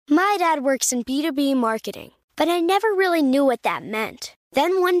My dad works in B2B marketing, but I never really knew what that meant.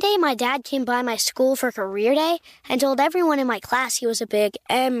 Then one day my dad came by my school for career day and told everyone in my class he was a big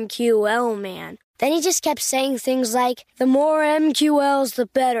MQL man. Then he just kept saying things like, the more MQLs, the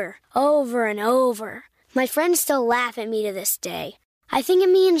better, over and over. My friends still laugh at me to this day. I think it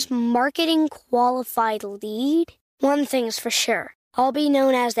means marketing qualified lead. One thing's for sure, I'll be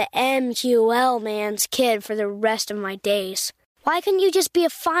known as the MQL man's kid for the rest of my days. Why couldn't you just be a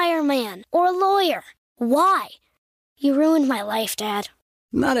fireman or a lawyer? Why? You ruined my life, Dad.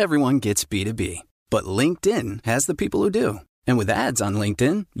 Not everyone gets B2B, but LinkedIn has the people who do. And with ads on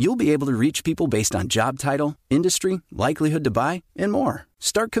LinkedIn, you'll be able to reach people based on job title, industry, likelihood to buy, and more.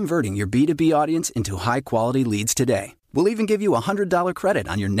 Start converting your B2B audience into high-quality leads today. We'll even give you a $100 credit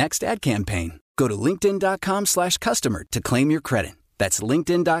on your next ad campaign. Go to linkedin.com/customer to claim your credit. That's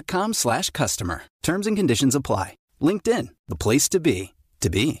linkedin.com/customer. Terms and conditions apply. LinkedIn, the place to be, to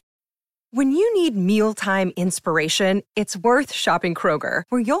be. When you need mealtime inspiration, it's worth shopping Kroger,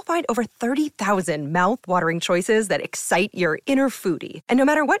 where you'll find over 30,000 mouth-watering choices that excite your inner foodie. And no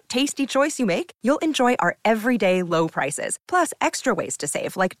matter what tasty choice you make, you'll enjoy our everyday low prices, plus extra ways to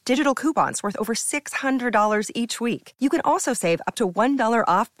save, like digital coupons worth over $600 each week. You can also save up to $1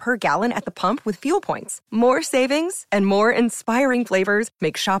 off per gallon at the pump with fuel points. More savings and more inspiring flavors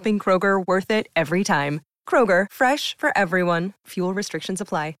make shopping Kroger worth it every time. Kroger, fresh for everyone. Fuel restrictions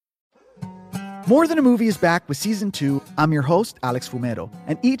apply. More Than a Movie is back with Season 2. I'm your host, Alex Fumero,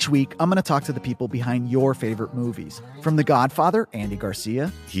 and each week I'm going to talk to the people behind your favorite movies. From The Godfather, Andy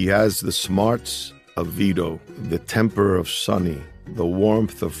Garcia. He has the smarts of Vito, the temper of Sonny, the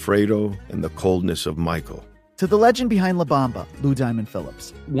warmth of Fredo, and the coldness of Michael. To the legend behind La Bamba, Lou Diamond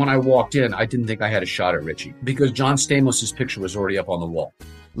Phillips. When I walked in, I didn't think I had a shot at Richie because John Stamos' picture was already up on the wall.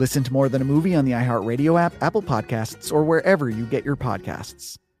 Listen to More Than a Movie on the iHeartRadio app, Apple Podcasts, or wherever you get your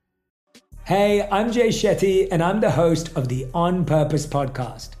podcasts. Hey, I'm Jay Shetty, and I'm the host of the On Purpose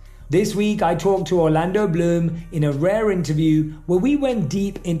podcast. This week, I talked to Orlando Bloom in a rare interview where we went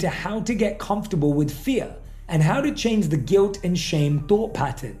deep into how to get comfortable with fear and how to change the guilt and shame thought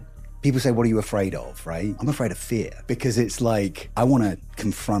pattern. People say, what are you afraid of, right? I'm afraid of fear because it's like I want to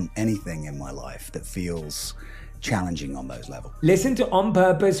confront anything in my life that feels challenging on those levels. Listen to On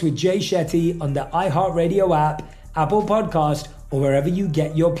Purpose with Jay Shetty on the iHeartRadio app, Apple Podcast, or wherever you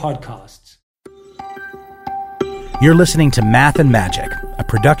get your podcasts. You're listening to Math and Magic, a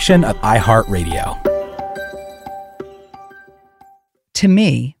production of iHeartRadio. To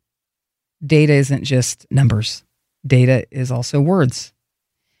me, data isn't just numbers. Data is also words.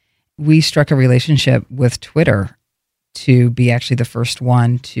 We struck a relationship with Twitter to be actually the first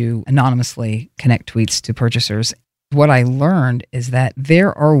one to anonymously connect tweets to purchasers. What I learned is that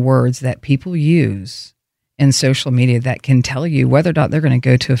there are words that people use in social media that can tell you whether or not they're going to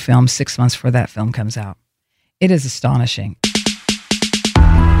go to a film 6 months before that film comes out. It is astonishing.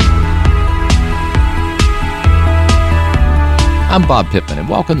 I'm Bob Pittman, and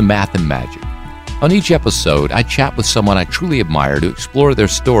welcome to Math and Magic. On each episode, I chat with someone I truly admire to explore their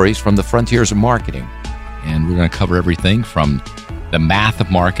stories from the frontiers of marketing. And we're going to cover everything from the math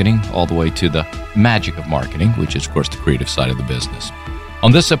of marketing all the way to the magic of marketing, which is, of course, the creative side of the business.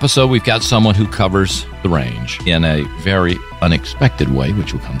 On this episode, we've got someone who covers the range in a very unexpected way,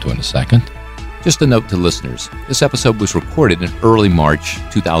 which we'll come to in a second. Just a note to listeners, this episode was recorded in early March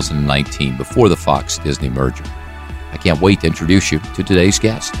 2019, before the Fox-Disney merger. I can't wait to introduce you to today's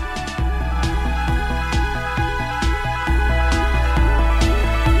guest.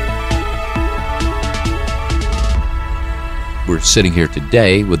 We're sitting here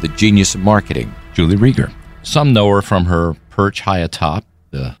today with the genius of marketing, Julie Rieger. Some know her from her perch high atop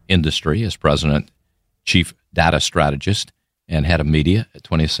the industry as president, chief data strategist, and head of media at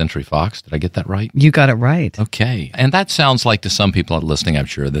 20th Century Fox. Did I get that right? You got it right. Okay. And that sounds like to some people listening, I'm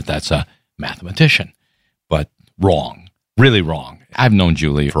sure, that that's a mathematician. But wrong. Really wrong. I've known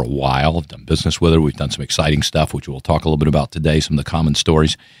Julie for a while. I've done business with her. We've done some exciting stuff, which we'll talk a little bit about today, some of the common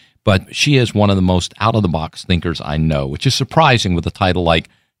stories. But she is one of the most out-of-the-box thinkers I know, which is surprising with a title like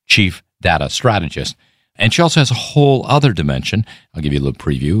Chief Data Strategist. And she also has a whole other dimension. I'll give you a little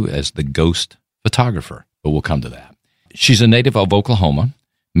preview as the ghost photographer, but we'll come to that. She's a native of Oklahoma,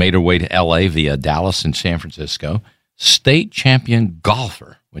 made her way to L.A. via Dallas and San Francisco, state champion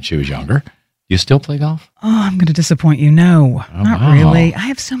golfer when she was younger. Do you still play golf? Oh, I'm going to disappoint you. No, not really. I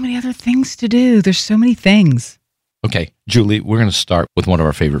have so many other things to do. There's so many things. Okay, Julie, we're going to start with one of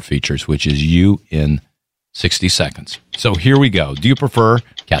our favorite features, which is you in 60 seconds. So here we go. Do you prefer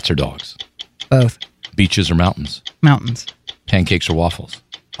cats or dogs? Both. Beaches or mountains? Mountains. Pancakes or waffles?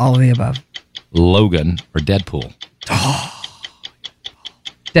 All of the above. Logan or Deadpool?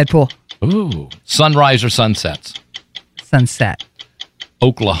 Deadpool. Ooh. Sunrise or sunsets? Sunset.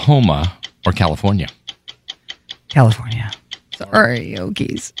 Oklahoma or California? California. Sorry,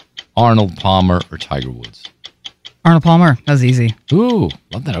 Okies. Arnold Palmer or Tiger Woods? Arnold Palmer. That was easy. Ooh,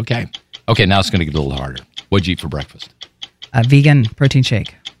 love that. Okay. Okay, now it's going to get a little harder. What'd you eat for breakfast? A vegan protein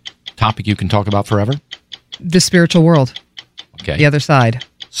shake. Topic you can talk about forever? The spiritual world. Okay. The other side.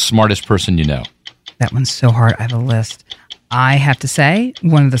 Smartest person you know? That one's so hard. I have a list. I have to say,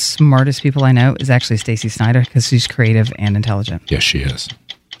 one of the smartest people I know is actually Stacey Snider because she's creative and intelligent. Yes, she is.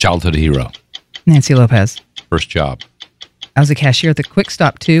 Childhood hero? Nancy Lopez. First job? I was a cashier at the Quick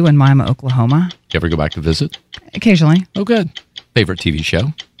Stop 2 in Miami, Oklahoma. You ever go back to visit? Occasionally. Oh, good. Favorite TV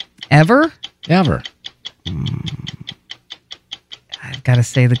show? Ever? Ever. I've got to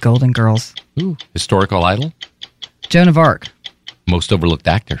say the Golden Girls. Ooh. Historical idol? Joan of Arc. Most overlooked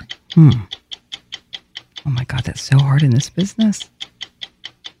actor? Oh my God, that's so hard in this business.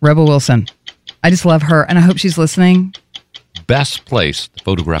 Rebel Wilson. I just love her, and I hope she's listening. Best place to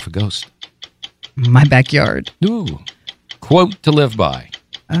photograph a ghost? My backyard. Ooh. Quote to live by?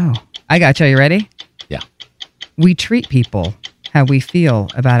 Oh, I got you. Are you ready? Yeah. We treat people how we feel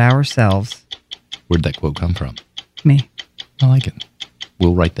about ourselves. Where'd that quote come from? Me. I like it.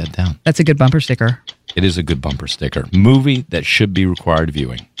 We'll write that down. That's a good bumper sticker. It is a good bumper sticker. Movie that should be required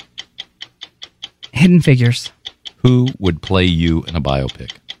viewing? Hidden Figures. Who would play you in a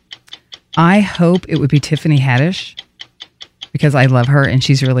biopic? I hope it would be Tiffany Haddish because I love her and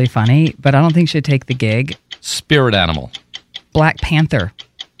she's really funny, but I don't think she'd take the gig. Spirit animal? Black Panther.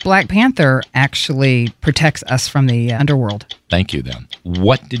 Black Panther actually protects us from the underworld. Thank you, then.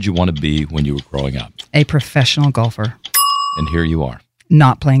 What did you want to be when you were growing up? A professional golfer. And here you are.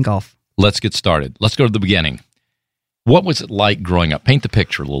 Not playing golf. Let's get started. Let's go to the beginning. What was it like growing up? Paint the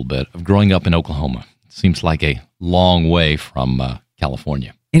picture a little bit of growing up in Oklahoma. It seems like a long way from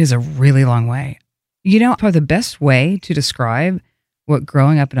California. It is a really long way. You know, probably the best way to describe what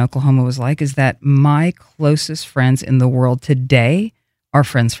growing up in Oklahoma was like is that my closest friends in the world today are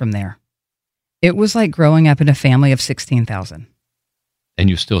friends from there. It was like growing up in a family of 16,000. And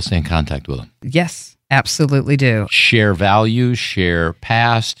you still stay in contact with them? Yes, absolutely do. Share values, share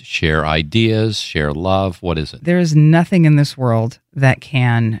past, share ideas, share love. What is it? There is nothing in this world that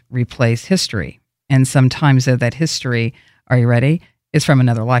can replace history. And sometimes that history, are you ready, is from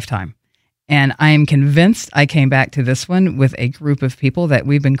another lifetime. And I am convinced I came back to this one with a group of people that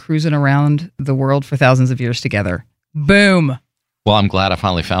we've been cruising around the world for thousands of years together. Boom. Well, I'm glad I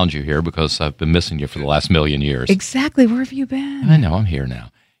finally found you here because I've been missing you for the last million years. Exactly. Where have you been? I know. I'm here now.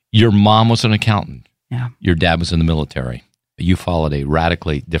 Your mom was an accountant. Yeah. Your dad was in the military. You followed a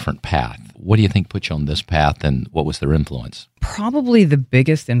radically different path. What do you think put you on this path, and what was their influence? Probably the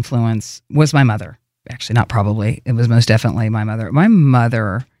biggest influence was my mother. Actually, not probably. It was most definitely my mother. My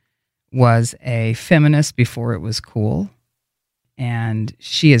mother was a feminist before it was cool. And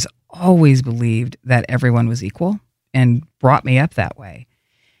she has always believed that everyone was equal and brought me up that way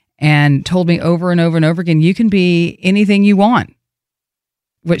and told me over and over and over again, you can be anything you want.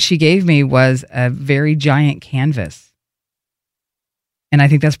 What she gave me was a very giant canvas. And I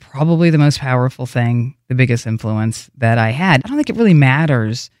think that's probably the most powerful thing, the biggest influence that I had. I don't think it really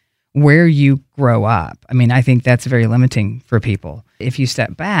matters where you grow up. I mean, I think that's very limiting for people. If you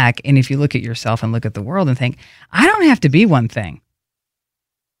step back and if you look at yourself and look at the world and think, I don't have to be one thing.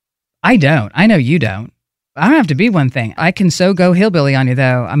 I don't. I know you don't. I don't have to be one thing. I can so go hillbilly on you,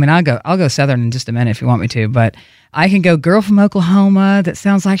 though. I mean, I'll go Southern in just a minute if you want me to, but I can go girl from Oklahoma that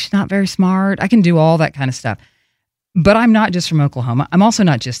sounds like she's not very smart. I can do all that kind of stuff. But I'm not just from Oklahoma. I'm also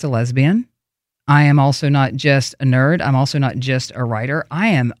not just a lesbian. I am also not just a nerd. I'm also not just a writer. I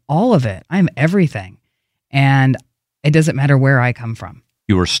am all of it. I am everything. And it doesn't matter where I come from.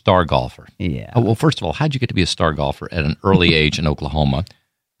 You were a star golfer. Yeah. Well, first of all, how'd you get to be a star golfer at an early age in Oklahoma?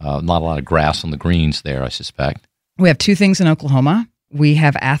 Not a lot of grass on the greens there, I suspect. We have two things in Oklahoma. We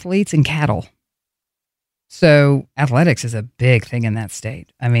have athletes and cattle. So athletics is a big thing in that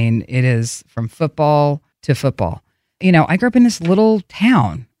state. I mean, it is from football to football. You know, I grew up in this little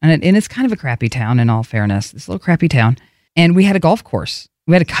town, and it's kind of a crappy town in all fairness, this little crappy town. And we had a golf course.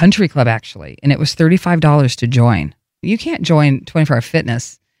 We had a country club, actually, and it was $35 to join. You can't join 24-Hour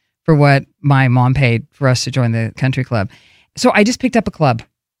Fitness for what my mom paid for us to join the country club. So I just picked up a club.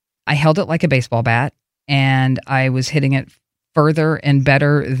 I held it like a baseball bat, and I was hitting it further and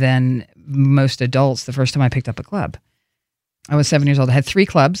better than most adults the first time I picked up a club. I was 7 years old. I had 3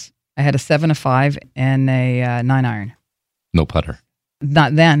 clubs. I had a 7, a 5, and a 9-iron. No putter.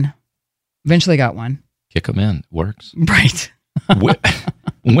 Not then. Eventually got one. Kick them in. Works. Right.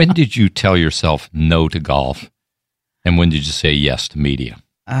 When did you tell yourself no to golf? And when did you say yes to media?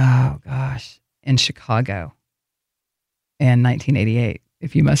 oh gosh, in Chicago in 1988.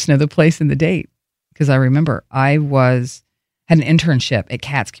 If you must know the place and the date, because I remember I had an internship at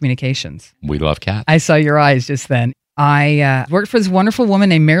Katz Communications. We love Katz. I saw your eyes just then. I worked for this wonderful woman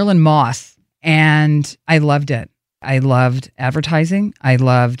named Marilyn Moss, and I loved it. I loved advertising. I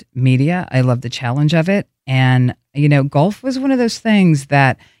loved media. I loved the challenge of it. And, golf was one of those things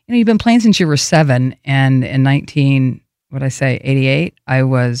that, you've been playing since you were 7. And in 88, I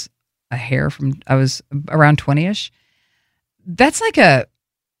was I was around 20-ish. That's like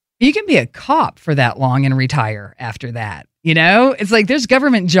you can be a cop for that long and retire after that. It's like there's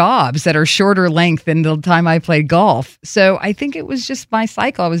government jobs that are shorter length than the time I played golf. So I think it was just my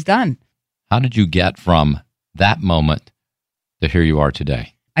cycle. I was done. How did you get from that moment to here you are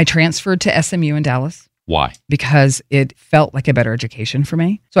today? I transferred to SMU in Dallas. Why? Because it felt like a better education for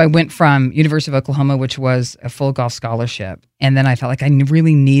me. So I went from University of Oklahoma, which was a full golf scholarship. And then I felt like I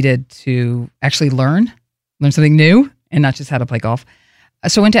really needed to actually learn something new and not just how to play golf.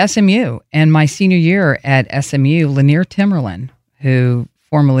 So I went to SMU, and my senior year at SMU, Lanier Timmerland, who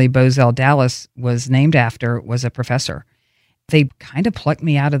formerly Bozell Dallas was named after, was a professor. They kind of plucked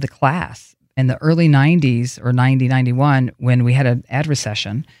me out of the class in the early 90s or 90, 91, when we had an ad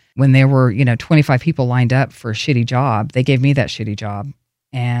recession, when there were, 25 people lined up for a shitty job. They gave me that shitty job,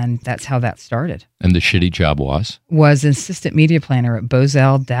 and that's how that started. And the shitty job was? Was assistant media planner at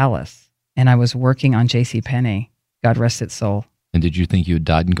Bozell Dallas, and I was working on JCPenney, God rest its soul. And did you think you had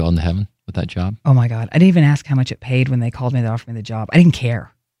died and gone to heaven with that job? Oh my God. I didn't even ask how much it paid when they called me to offer me the job. I didn't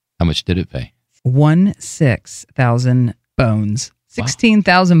care. How much did it pay? 16,000 bones.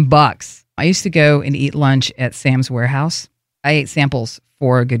 $16,000. I used to go and eat lunch at Sam's Warehouse. I ate samples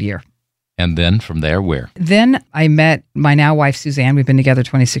for a good year. And then from there, where? Then I met my now wife, Suzanne. We've been together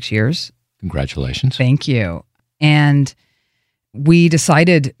 26 years. Congratulations. Thank you. And we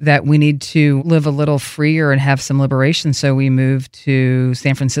decided that we need to live a little freer and have some liberation. So we moved to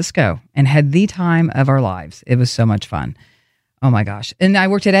San Francisco and had the time of our lives. It was so much fun. Oh my gosh. And I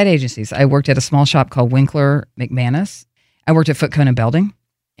worked at ad agencies. I worked at a small shop called Winkler McManus. I worked at Foot Cone and Belding.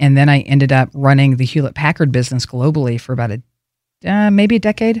 And then I ended up running the Hewlett-Packard business globally for about maybe a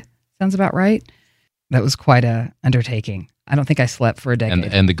decade. Sounds about right. That was quite a undertaking. I don't think I slept for a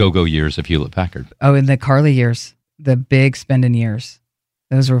decade. And the go-go years of Hewlett-Packard. Oh, and the Carly years. The big spending years.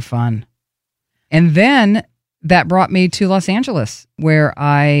 Those were fun. And then that brought me to Los Angeles, where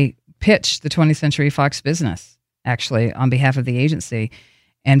I pitched the 20th Century Fox business, actually, on behalf of the agency.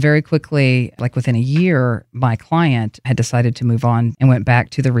 And very quickly, like within a year, my client had decided to move on and went back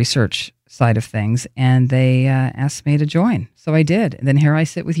to the research side of things. And they asked me to join. So I did. And then here I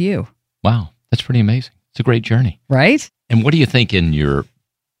sit with you. Wow. That's pretty amazing. It's a great journey. Right? And what do you think in your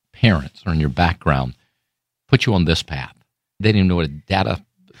parents or in your background put you on this path? They didn't even know what a data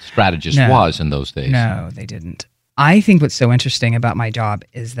strategist was in those days. No, they didn't. I think what's so interesting about my job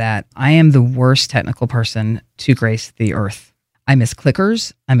is that I am the worst technical person to grace the earth. I miss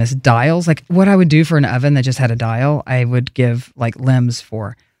clickers. I miss dials. Like what I would do for an oven that just had a dial, I would give like limbs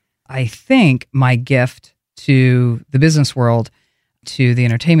for. I think my gift to the business world, to the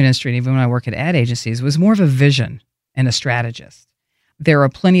entertainment industry, and even when I work at ad agencies, was more of a vision and a strategist. There are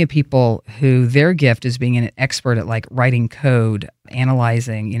plenty of people who their gift is being an expert at like writing code,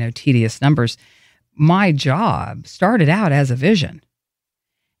 analyzing, tedious numbers. My job started out as a vision.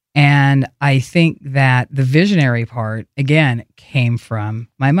 And I think that the visionary part, again, came from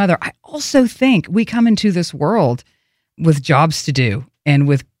my mother. I also think we come into this world with jobs to do and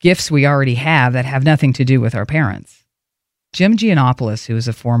with gifts we already have that have nothing to do with our parents. Jim Giannopoulos, who is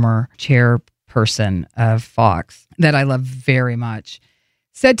a former chairperson of Fox that I love very much,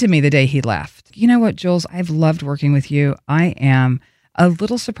 said to me the day he left, "You know what, Jules, I've loved working with you. I am a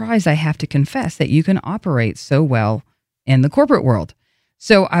little surprised, I have to confess, that you can operate so well in the corporate world."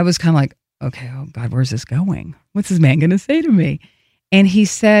 So I was kind of like, okay, oh God, where's this going? What's this man going to say to me? And he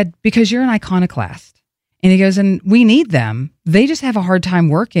said, because you're an iconoclast. And he goes, and we need them. They just have a hard time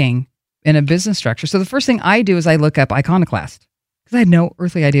working in a business structure. So the first thing I do is I look up iconoclast because I had no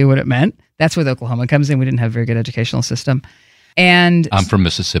earthly idea what it meant. That's where Oklahoma comes in. We didn't have a very good educational system. And I'm from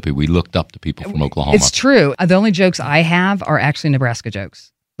Mississippi. We looked up to people from Oklahoma. It's true. The only jokes I have are actually Nebraska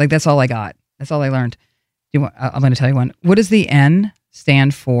jokes. Like that's all I got. That's all I learned. I'm going to tell you one. What does the N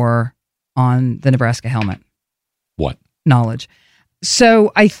stand for on the Nebraska helmet? What? Knowledge.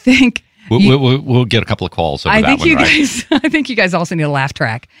 So I think we'll get a couple of calls over that one, right? I think you guys also need a laugh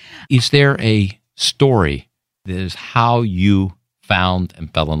track. Is there a story that is how you found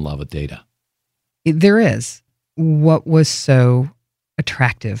and fell in love with data? There is. What was so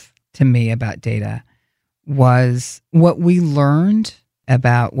attractive to me about data was what we learned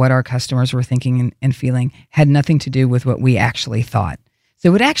about what our customers were thinking and feeling had nothing to do with what we actually thought.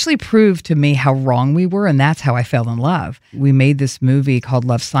 So it actually proved to me how wrong we were, and that's how I fell in love. We made this movie called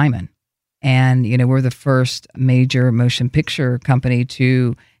Love, Simon. And, we're the first major motion picture company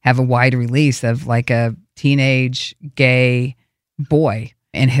to have a wide release of like a teenage gay boy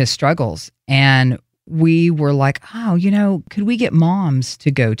and his struggles. And we were like, could we get moms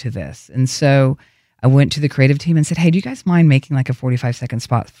to go to this? And so I went to the creative team and said, hey, do you guys mind making like a 45-second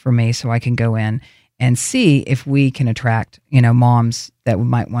spot for me so I can go in and see if we can attract, moms that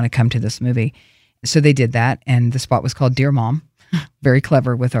might want to come to this movie? So they did that. And the spot was called Dear Mom. Very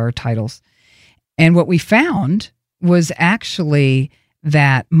clever with our titles. And what we found was actually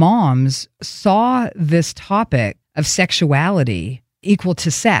that moms saw this topic of sexuality equal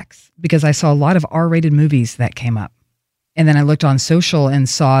to sex, because I saw a lot of R-rated movies that came up. And then I looked on social and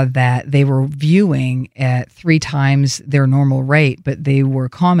saw that they were viewing at 3 times their normal rate, but they were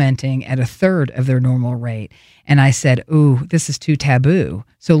commenting at 1/3 of their normal rate. And I said, ooh, this is too taboo.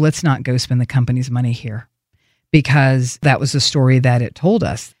 So let's not go spend the company's money here, because that was the story that it told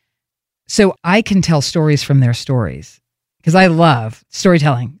us. So I can tell stories from their stories because I love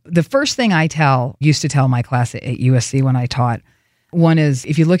storytelling. The first thing I used to tell my class at USC when I taught, one is,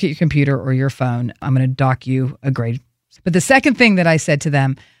 if you look at your computer or your phone, I'm going to dock you a grade. But the second thing that I said to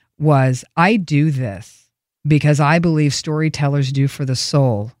them was, I do this because I believe storytellers do for the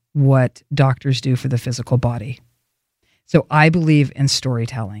soul what doctors do for the physical body. So I believe in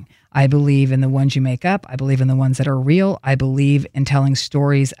storytelling. I believe in the ones you make up. I believe in the ones that are real. I believe in telling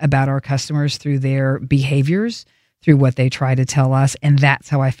stories about our customers through their behaviors, through what they try to tell us. And that's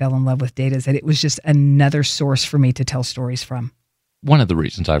how I fell in love with data, is that it was just another source for me to tell stories from. One of the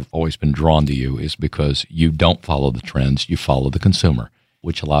reasons I've always been drawn to you is because you don't follow the trends, you follow the consumer,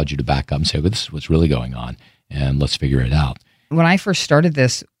 which allowed you to back up and say, well, this is what's really going on, and let's figure it out. When I first started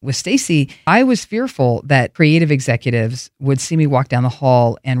this with Stacy, I was fearful that creative executives would see me walk down the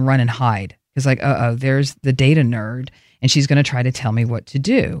hall and run and hide. It's like, there's the data nerd, and she's going to try to tell me what to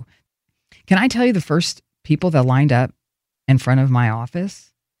do. Can I tell you the first people that lined up in front of my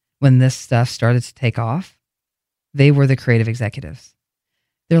office when this stuff started to take off? They were the creative executives.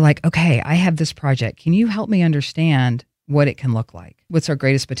 They're like, okay, I have this project. Can you help me understand what it can look like? What's our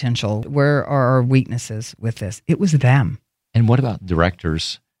greatest potential? Where are our weaknesses with this? It was them. And what about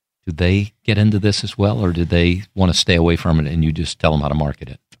directors? Do they get into this as well, or do they want to stay away from it and you just tell them how to market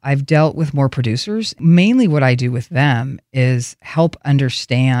it? I've dealt with more producers. Mainly what I do with them is help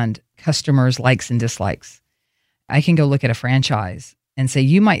understand customers' likes and dislikes. I can go look at a franchise and say,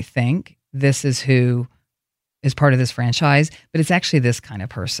 you might think this is who is part of this franchise, but it's actually this kind of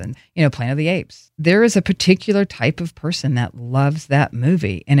person. Planet of the Apes. There is a particular type of person that loves that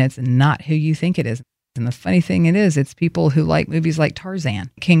movie, and it's not who you think it is. And the funny thing it's people who like movies like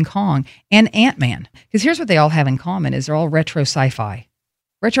Tarzan, King Kong, and Ant-Man. Because here's what they all have in common is they're all retro sci-fi.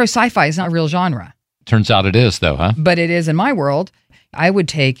 Retro sci-fi is not a real genre. Turns out it is, though, huh? But it is in my world. I would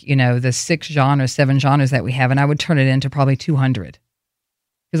take, the 7 genres that we have, and I would turn it into probably 200.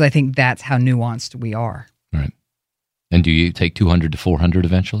 Because I think that's how nuanced we are. Right. And do you take 200 to 400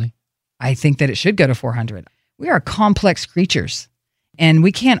 eventually? I think that it should go to 400. We are complex creatures, and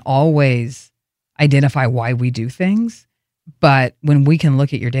we can't always identify why we do things. But when we can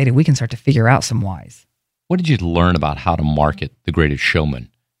look at your data, we can start to figure out some whys. What did you learn about how to market The Greatest Showman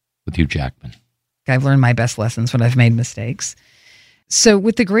with Hugh Jackman? I've learned my best lessons when I've made mistakes. So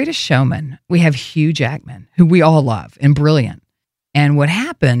with The Greatest Showman, we have Hugh Jackman, who we all love and brilliant. And what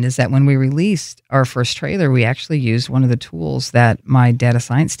happened is that when we released our first trailer, we actually used one of the tools that my data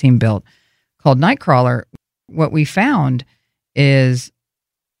science team built called Nightcrawler. What we found is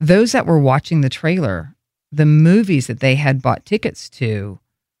those that were watching the trailer, the movies that they had bought tickets to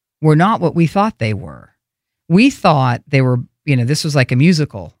were not what we thought they were. We thought they were, this was like a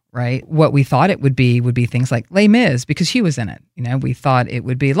musical, right? What we thought it would be things like Les Mis, because Hugh was in it. We thought it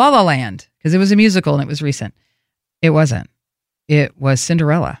would be La La Land because it was a musical and it was recent. It wasn't. It was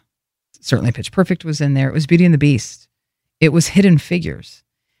Cinderella. Certainly Pitch Perfect was in there. It was Beauty and the Beast. It was Hidden Figures.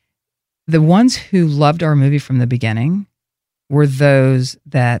 The ones who loved our movie from the beginning were those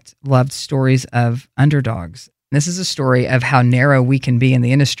that loved stories of underdogs. This is a story of how narrow we can be in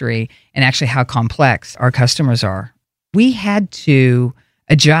the industry and actually how complex our customers are. We had to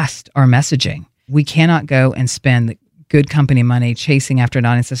adjust our messaging. We cannot go and spend good company money chasing after an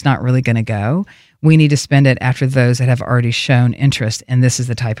audience that's not really going to go. We need to spend it after those that have already shown interest, and this is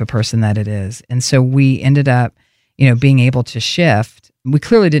the type of person that it is. And so we ended up, being able to shift. We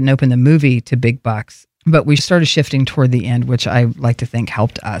clearly didn't open the movie to big bucks, but we started shifting toward the end, which I like to think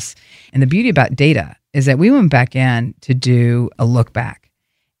helped us. And the beauty about data is that we went back in to do a look back.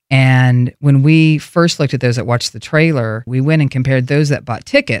 And when we first looked at those that watched the trailer, we went and compared those that bought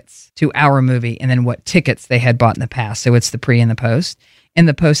tickets to our movie and then what tickets they had bought in the past. So it's the pre and the post. In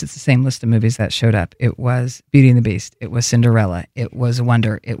the post, it's the same list of movies that showed up. It was Beauty and the Beast. It was Cinderella. It was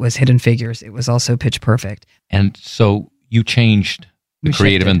Wonder. It was Hidden Figures. It was also Pitch Perfect. And so you changed the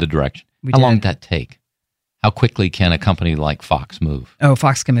creative and the direction. How long did that take? How quickly can a company like Fox move? Oh,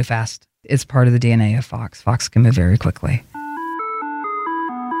 Fox can move fast. It's part of the DNA of Fox. Fox can move very quickly.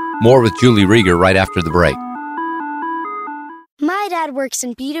 More with Julie Rieger right after the break. My dad works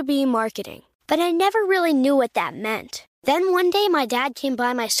in B2B marketing, but I never really knew what that meant. Then one day my dad came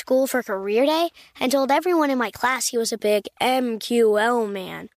by my school for career day and told everyone in my class he was a big MQL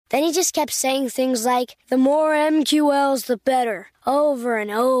man. Then he just kept saying things like, the more MQLs, the better, over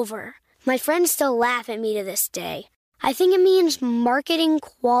and over. My friends still laugh at me to this day. I think it means marketing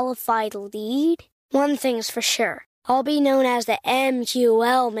qualified lead. One thing's for sure. I'll be known as the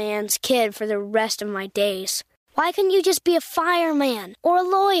MQL man's kid for the rest of my days. Why couldn't you just be a fireman or a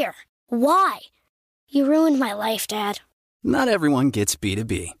lawyer? Why? You ruined my life, Dad. Not everyone gets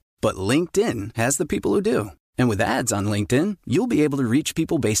B2B, but LinkedIn has the people who do. And with ads on LinkedIn, you'll be able to reach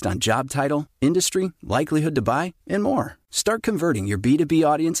people based on job title, industry, likelihood to buy, and more. Start converting your B2B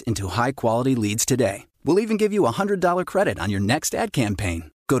audience into high-quality leads today. We'll even give you a $100 credit on your next ad campaign.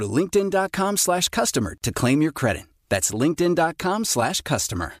 Go to linkedin.com/customer to claim your credit. That's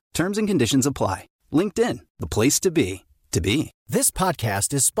linkedin.com/customer. Terms and conditions apply. LinkedIn, the place to be, to be. This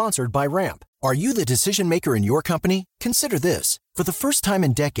podcast is sponsored by Ramp. Are you the decision maker in your company? Consider this. For the first time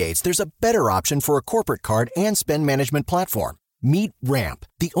in decades, there's a better option for a corporate card and spend management platform. Meet Ramp,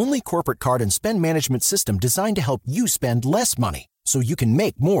 the only corporate card and spend management system designed to help you spend less money so you can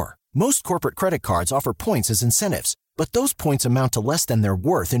make more. Most corporate credit cards offer points as incentives, but those points amount to less than their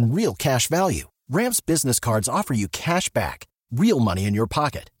worth in real cash value. Ramp's business cards offer you cash back, real money in your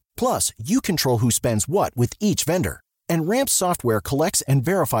pocket. Plus, you control who spends what with each vendor. And Ramp's software collects and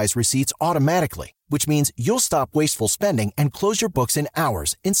verifies receipts automatically, which means you'll stop wasteful spending and close your books in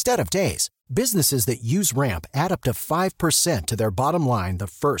hours instead of days. Businesses that use Ramp add up to 5% to their bottom line the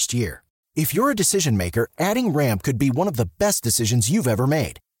first year. If you're a decision maker, adding Ramp could be one of the best decisions you've ever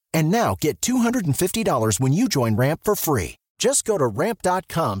made. And now get $250 when you join Ramp for free. Just go to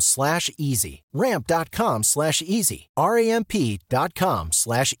ramp.com/easy. Ramp.com/easy.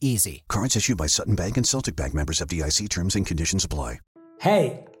 RAMP.com/easy. Cards issued by Sutton Bank and Celtic Bank, members of FDIC. Terms and conditions apply.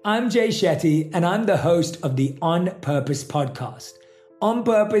 Hey, I'm Jay Shetty, and I'm the host of the On Purpose podcast. On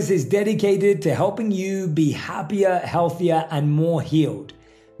Purpose is dedicated to helping you be happier, healthier, and more healed.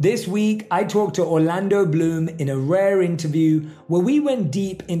 This week, I talked to Orlando Bloom in a rare interview where we went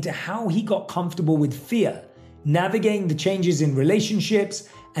deep into how he got comfortable with fear, navigating the changes in relationships,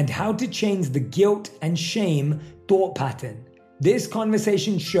 and how to change the guilt and shame thought pattern. This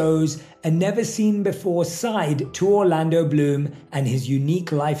conversation shows a never-seen-before side to Orlando Bloom and his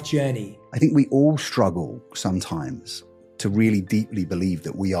unique life journey. I think we all struggle sometimes to really deeply believe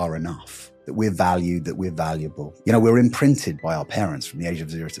that we are enough, that we're valued, that we're valuable. You know, we're imprinted by our parents from the age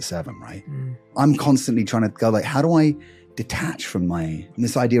of 0 to 7, right? I'm constantly trying to go like, how do I detach from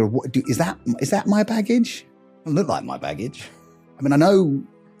this idea of is that my baggage? It doesn't look like my baggage. I mean, I know,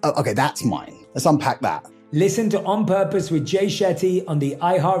 okay, that's mine. Let's unpack that. Listen to On Purpose with Jay Shetty on the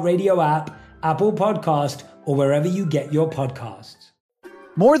iHeartRadio app, Apple Podcast, or wherever you get your podcasts.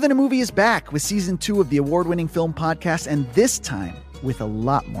 More Than a Movie is back with season 2 of the award-winning film podcast, and this time with a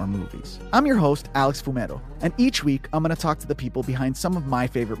lot more movies. I'm your host, Alex Fumero, and each week I'm going to talk to the people behind some of my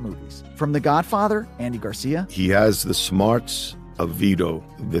favorite movies. From The Godfather, Andy Garcia. He has the smarts of Vito,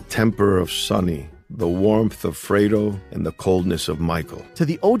 the temper of Sonny, the warmth of Fredo, and the coldness of Michael. To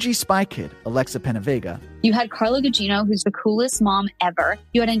the OG Spy Kid, Alexa Penavega. You had Carla Gugino, who's the coolest mom ever.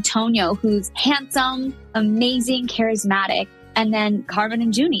 You had Antonio, who's handsome, amazing, charismatic. And then Carmen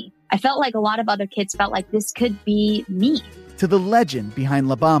and Junie. I felt like a lot of other kids felt like this could be me. To the legend behind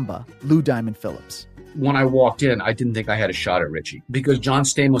La Bamba, Lou Diamond Phillips. When I walked in, I didn't think I had a shot at Richie because John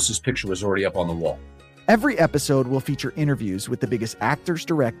Stamos' picture was already up on the wall. Every episode will feature interviews with the biggest actors,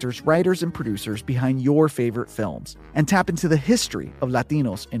 directors, writers, and producers behind your favorite films and tap into the history of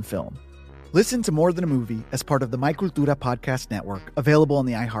Latinos in film. Listen to More Than a Movie as part of the My Cultura Podcast Network, available on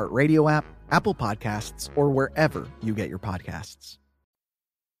the iHeartRadio app, Apple Podcasts, or wherever you get your podcasts.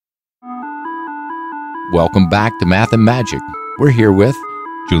 Welcome back to Math and Magic. We're here with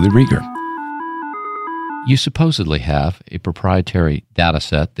Julie Rieger. You supposedly have a proprietary data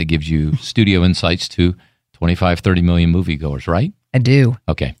set that gives you studio insights to 25, 30 million moviegoers, right? I do.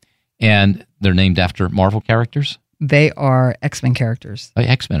 Okay. And they're named after Marvel characters? They are X-Men characters. Oh,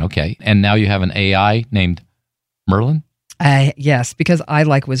 X-Men, okay. And now you have an AI named Merlin? Yes, because I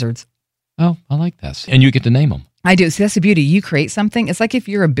like wizards. Oh, I like that. And you get to name them. I do. See, that's the beauty. You create something. It's like if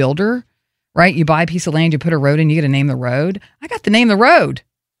you're a builder, right? You buy a piece of land, you put a road in, you get to name the road. I got to name the road.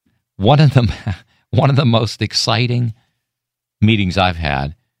 One of the most exciting meetings I've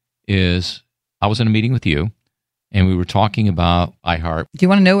had is I was in a meeting with you, and we were talking about iHeart. Do you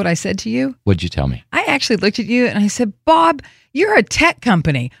want to know what I said to you? What'd you tell me? I actually looked at you and I said, Bob, you're a tech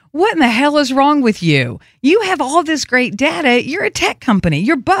company. What in the hell is wrong with you? You have all this great data. You're a tech company.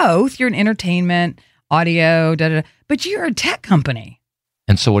 You're both. You're an entertainment, audio, but you're a tech company.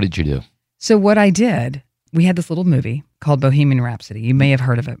 And so what did you do? So what I did, we had this little movie called Bohemian Rhapsody. You may have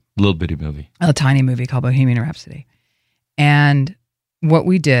heard of it. Little bitty movie. A tiny movie called Bohemian Rhapsody. And what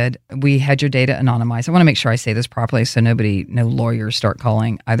we did, we had your data anonymized. I want to make sure I say this properly so no lawyers start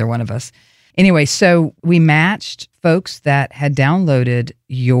calling either one of us. Anyway, so we matched folks that had downloaded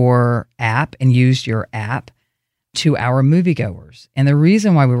your app and used your app to our moviegoers. And the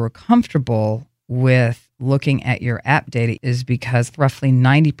reason why we were comfortable with looking at your app data is because roughly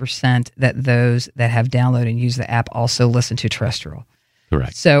 90% that those that have downloaded and used the app also listen to terrestrial.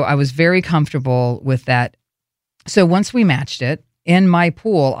 Correct. So I was very comfortable with that. So once we matched it, in my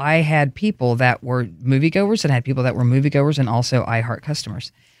pool, I had people that were moviegoers and I had people that were moviegoers and also iHeart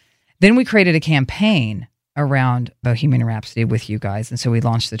customers. Then we created a campaign around Bohemian Rhapsody with you guys. And so we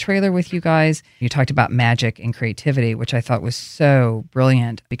launched the trailer with you guys. You talked about magic and creativity, which I thought was so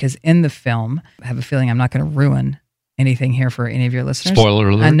brilliant because in the film, I have a feeling I'm not going to ruin anything here for any of your listeners. Spoiler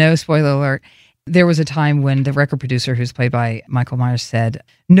alert. No spoiler alert. There was a time when the record producer, who's played by Michael Myers, said,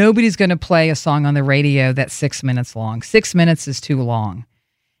 nobody's going to play a song on the radio that's 6 minutes long. 6 minutes is too long.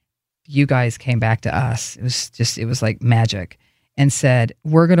 You guys came back to us. It was like magic and said,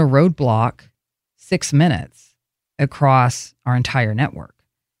 we're going to roadblock 6 minutes across our entire network.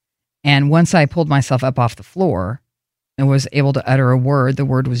 And once I pulled myself up off the floor and was able to utter a word, the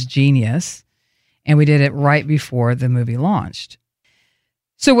word was genius. And we did it right before the movie launched.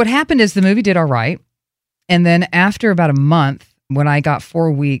 So what happened is the movie did all right. And then after about a month, when I got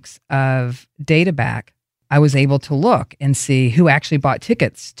 4 weeks of data back, I was able to look and see who actually bought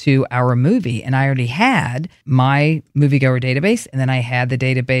tickets to our movie. And I already had my moviegoer database. And then I had the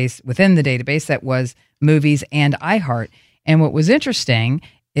database within the database that was movies and iHeart. And what was interesting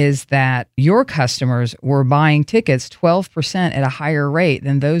is that your customers were buying tickets 12% at a higher rate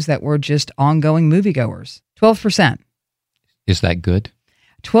than those that were just ongoing moviegoers. 12%. Is that good?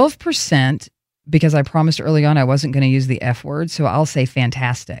 12%, because I promised early on I wasn't going to use the F word, so I'll say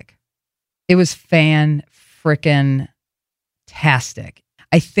fantastic. It was fan-frickin-tastic.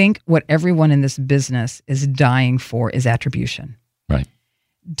 I think what everyone in this business is dying for is attribution. Right.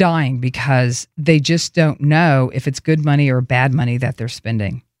 Dying because they just don't know if it's good money or bad money that they're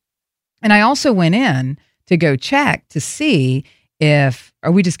spending. And I also went in to go check to see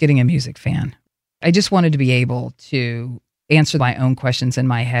are we just getting a music fan? I just wanted to be able to answer my own questions in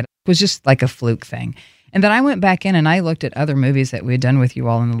my head. It was just like a fluke thing. And then I went back in and I looked at other movies that we had done with you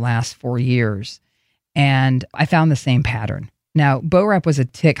all in the last 4 years. And I found the same pattern. Now, Bo Rap was a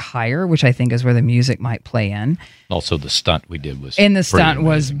tick higher, which I think is where the music might play in. Also, the stunt we did was And the stunt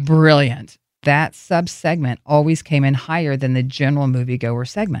was brilliant. That sub-segment always came in higher than the general moviegoer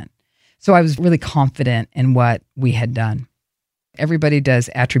segment. So I was really confident in what we had done. Everybody does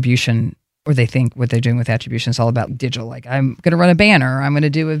attribution, or they think what they're doing with attribution is all about digital. Like, I'm going to run a banner, I'm going to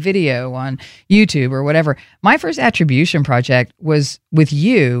do a video on YouTube or whatever. My first attribution project was with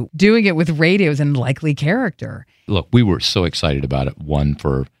you, doing it with radios and likely character. Look, we were so excited about it. One,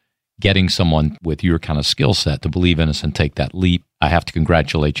 for getting someone with your kind of skill set to believe in us and take that leap. I have to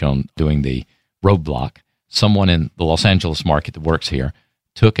congratulate you on doing the roadblock. Someone in the Los Angeles market that works here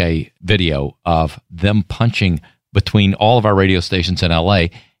took a video of them punching between all of our radio stations in LA,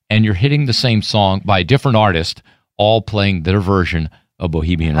 and you're hitting the same song by a different artist, all playing their version of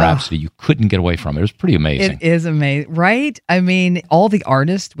Bohemian Rhapsody. You couldn't get away from it. It was pretty amazing. It is amazing, right? I mean, all the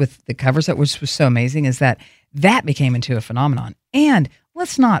artists with the covers, that which was so amazing, is that became into a phenomenon. And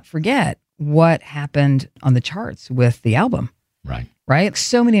let's not forget what happened on the charts with the album. Right?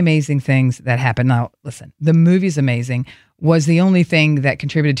 So many amazing things that happened. Now, listen, the movie's amazing. Was the only thing that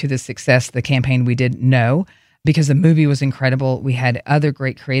contributed to the success of the campaign we did? No. Because the movie was incredible. We had other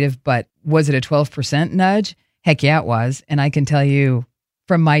great creative, but was it a 12% nudge? Heck yeah, it was. And I can tell you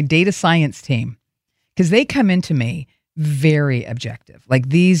from my data science team, because they come into me very objective. Like,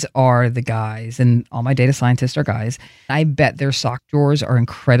 these are the guys, and all my data scientists are guys. I bet their sock drawers are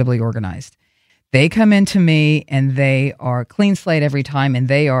incredibly organized. They come into me and they are clean slate every time, and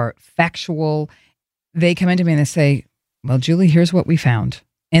they are factual. they come into me and they say, well, Julie, here's what we found.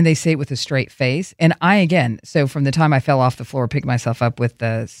 And they say it with a straight face. And so from the time I fell off the floor, picked myself up with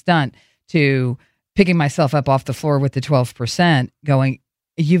the stunt, to picking myself up off the floor with the 12%, going,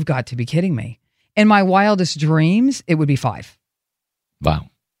 you've got to be kidding me. In my wildest dreams, it would be 5. Wow.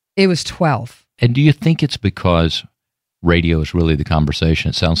 It was 12. And do you think it's because radio is really the conversation?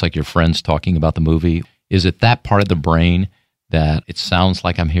 It sounds like your friends talking about the movie. Is it that part of the brain that it sounds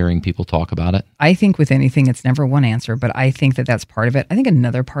like I'm hearing people talk about it? I think with anything, it's never one answer, but I think that that's part of it. I think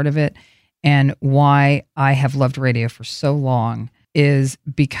another part of it, and why I have loved radio for so long, is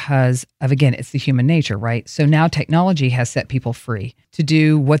because of, again, it's the human nature, right? So now technology has set people free to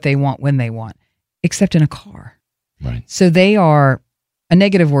do what they want when they want, except in a car. Right. So they are, a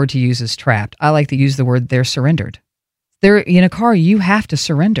negative word to use is trapped. I like to use the word they're surrendered. They're in a car, you have to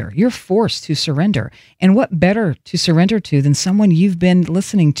surrender. You're forced to surrender. And what better to surrender to than someone you've been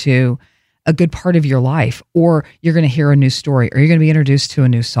listening to a good part of your life, or you're going to hear a new story, or you're going to be introduced to a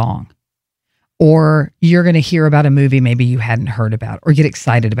new song, or you're going to hear about a movie maybe you hadn't heard about, or get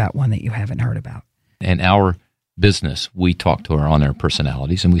excited about one that you haven't heard about. In our business, we talk to our on-air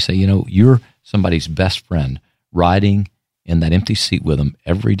personalities and we say, you're somebody's best friend riding in that empty seat with them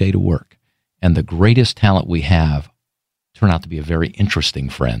every day to work. And the greatest talent we have turn out to be a very interesting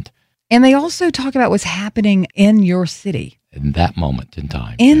friend. And they also talk about what's happening in your city. In that moment in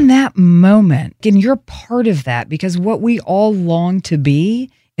time. In that moment. And you're part of that, because what we all long to be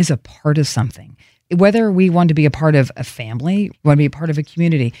is a part of something. Whether we want to be a part of a family, you want to be a part of a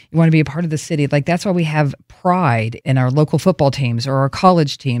community, you want to be a part of the city. Like, that's why we have pride in our local football teams or our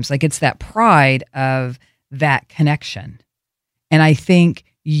college teams. Like, it's that pride of that connection. And I think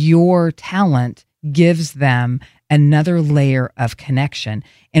your talent gives them another layer of connection.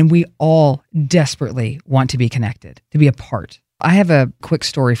 And we all desperately want to be connected, to be a part. I have a quick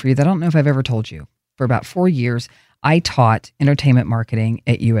story for you that I don't know if I've ever told you. For about 4 years, I taught entertainment marketing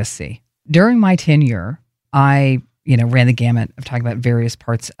at USC. During my tenure, I ran the gamut of talking about various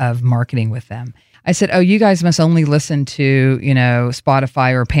parts of marketing with them. I said, you guys must only listen to,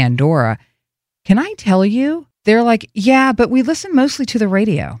 Spotify or Pandora. Can I tell you? They're like, yeah, but we listen mostly to the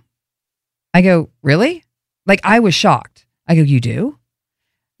radio. I go, really? Like, I was shocked. I go, you do?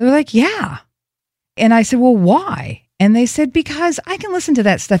 They're like, yeah. And I said, well, why? And they said, because I can listen to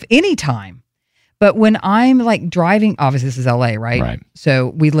that stuff anytime. But when I'm like driving, obviously this is LA, right? Right. So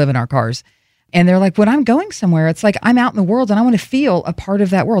we live in our cars. And they're like, when I'm going somewhere, it's like I'm out in the world and I want to feel a part of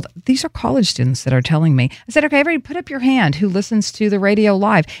that world. These are college students that are telling me. I said, okay, everybody put up your hand who listens to the radio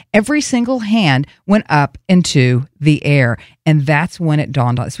live. Every single hand went up into the air. And that's when it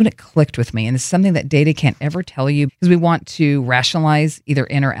dawned on. It's when it clicked with me. And it's something that data can't ever tell you, because we want to rationalize either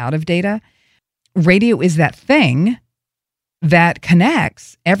in or out of data. Radio is that thing that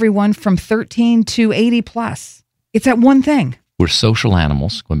connects everyone from 13 to 80 plus. It's that one thing. We're social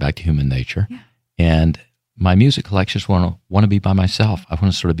animals, going back to human nature. Yeah. And my music collections want to be by myself. I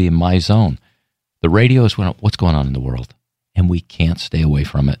want to sort of be in my zone. The radio is what's going on in the world, and we can't stay away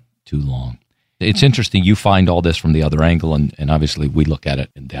from it too long. It's interesting. You find all this from the other angle, and obviously we look at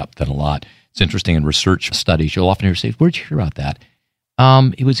it in depth and a lot. It's interesting in research studies. You'll often hear say, where'd you hear about that?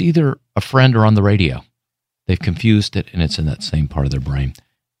 It was either a friend or on the radio. They've confused it, and it's in that same part of their brain.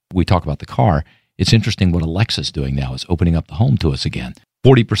 We talk about the car. It's interesting what Alexa's doing now is opening up the home to us again.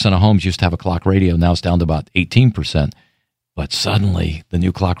 40% of homes used to have a clock radio. Now it's down to about 18%. But suddenly the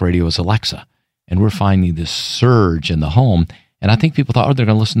new clock radio is Alexa. And we're finding this surge in the home. And I think people thought, they're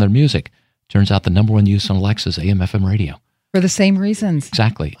going to listen to their music. Turns out the number one use on Alexa is AM, FM radio. For the same reasons.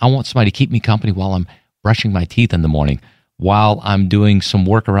 Exactly. I want somebody to keep me company while I'm brushing my teeth in the morning, while I'm doing some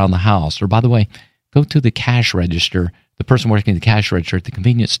work around the house. Or by the way, go to the cash register. The person working the cash register at the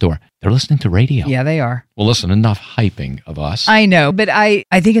convenience store, they're listening to radio. Yeah, they are. Well, listen, enough hyping of us. I know, but I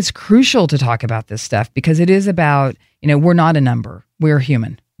think it's crucial to talk about this stuff, because it is about, we're not a number. We're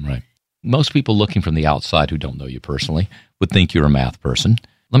human. Right. Most people looking from the outside who don't know you personally would think you're a math person.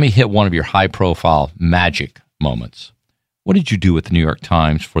 Let me hit one of your high-profile magic moments. What did you do with the New York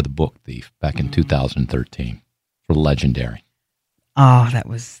Times for The Book Thief back in 2013 for Legendary? Oh, that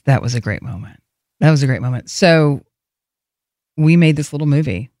was a great moment. That was a great moment. So we made this little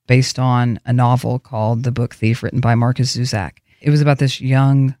movie based on a novel called The Book Thief, written by Markus Zusak. It was about this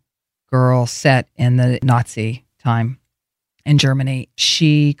young girl set in the Nazi time in Germany.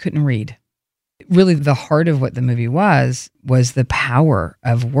 She couldn't read. Really, the heart of what the movie was the power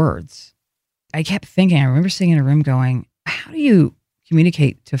of words. I kept thinking, I remember sitting in a room going, how do you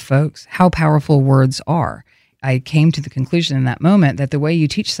communicate to folks how powerful words are? I came to the conclusion in that moment that the way you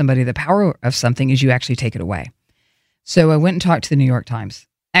teach somebody the power of something is you actually take it away. So I went and talked to the New York Times.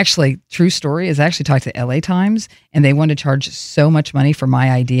 Actually, true story is I actually talked to the LA Times, and they wanted to charge so much money for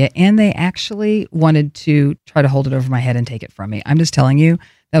my idea, and they actually wanted to try to hold it over my head and take it from me. I'm just telling you,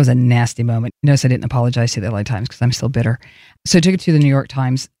 that was a nasty moment. Notice I didn't apologize to the LA Times because I'm still bitter. So I took it to the New York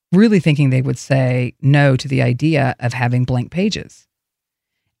Times, really thinking they would say no to the idea of having blank pages.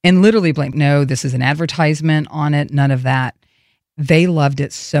 And literally blank, no, this is an advertisement on it, none of that. They loved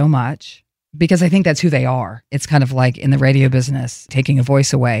it so much because I think that's who they are. It's kind of like in the radio business, taking a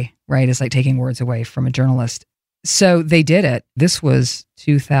voice away, right? It's like taking words away from a journalist. So they did it. This was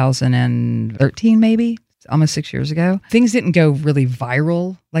 2013, maybe, almost 6 years ago. Things didn't go really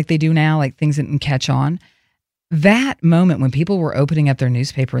viral like they do now, like things didn't catch on. That moment when people were opening up their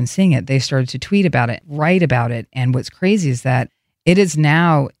newspaper and seeing it, they started to tweet about it, write about it. And what's crazy is that it is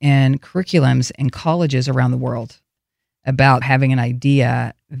now in curriculums in colleges around the world about having an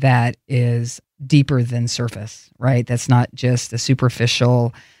idea that is deeper than surface, right? That's not just a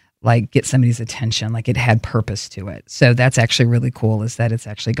superficial, like get somebody's attention, like it had purpose to it. So that's actually really cool, is that it's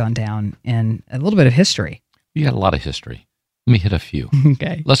actually gone down in a little bit of history. You got a lot of history. Let me hit a few.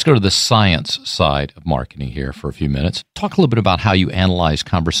 Okay. Let's go to the science side of marketing here for a few minutes. Talk a little bit about how you analyze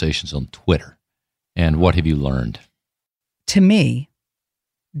conversations on Twitter and what have you learned? To me,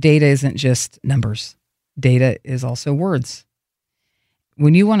 data isn't just numbers. Data is also words.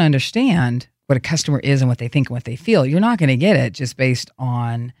 When you want to understand what a customer is and what they think and what they feel, you're not going to get it just based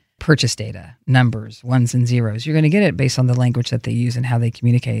on purchase data, numbers, ones and zeros. You're going to get it based on the language that they use and how they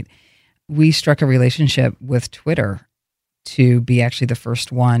communicate. We struck a relationship with Twitter to be actually the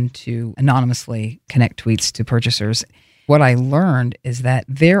first one to anonymously connect tweets to purchasers. What I learned is that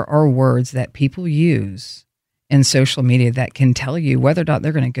there are words that people use in social media that can tell you whether or not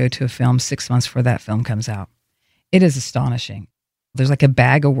they're going to go to a film 6 months before that film comes out. It is astonishing. There's like a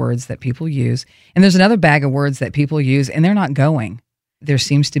bag of words that people use, and there's another bag of words that people use, and they're not going. There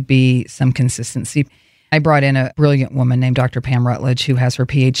seems to be some consistency. I brought in a brilliant woman named Dr. Pam Rutledge, who has her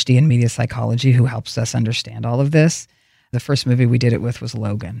PhD in media psychology, who helps us understand all of this. The first movie we did it with was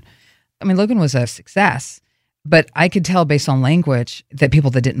Logan. I mean, Logan was a success, but I could tell based on language that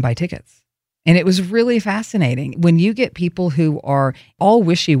people that didn't buy tickets. And it was really fascinating when you get people who are all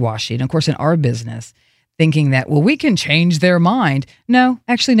wishy-washy, and of course in our business, thinking that, well, we can change their mind. No,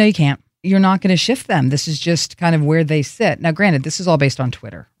 actually, no, you can't. You're not going to shift them. This is just kind of where they sit. Now, granted, this is all based on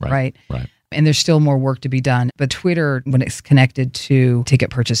Twitter, right? Right. And there's still more work to be done. But Twitter, when it's connected to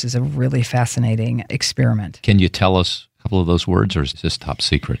ticket purchase, is a really fascinating experiment. Can you tell us a couple of those words, or is this top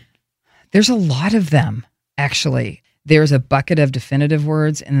secret? There's a lot of them, actually. There's a bucket of definitive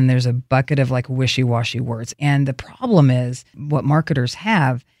words, and then there's a bucket of like wishy-washy words. And the problem is what marketers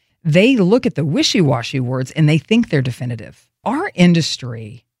have, they look at the wishy-washy words and they think they're definitive. Our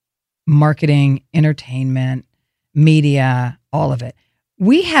industry, marketing, entertainment, media, all of it,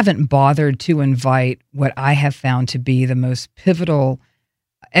 we haven't bothered to invite what I have found to be the most pivotal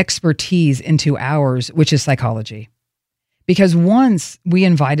expertise into ours, which is psychology. Because once we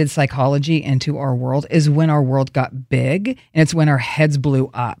invited psychology into our world is when our world got big, and it's when our heads blew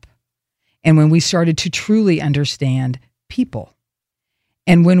up. And when we started to truly understand people.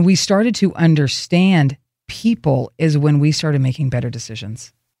 And when we started to understand people is when we started making better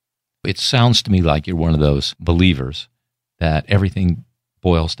decisions. It sounds to me like you're one of those believers that everything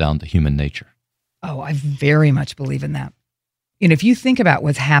boils down to human nature. Oh, I very much believe in that. And if you think about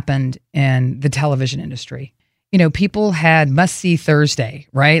what's happened in the television industry, you know, people had must-see Thursday,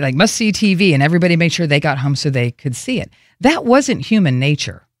 right? Like must-see TV, and everybody made sure they got home so they could see it. That wasn't human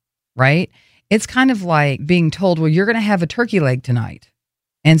nature, right? It's kind of like being told, well, you're going to have a turkey leg tonight.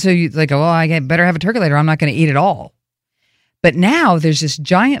 And so you like, oh, I better have a turkey leg or I'm not going to eat it all. But now there's this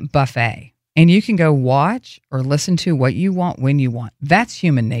giant buffet, and you can go watch or listen to what you want when you want. That's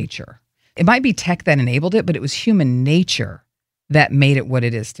human nature. It might be tech that enabled it, but it was human nature that made it what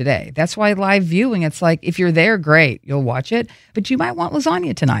it is today. That's why live viewing, it's like, if you're there, great, you'll watch it, but you might want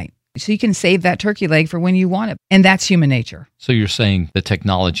lasagna tonight. So you can save that turkey leg for when you want it. And that's human nature. So you're saying the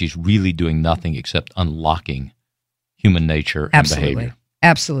technology is really doing nothing except unlocking human nature and behavior.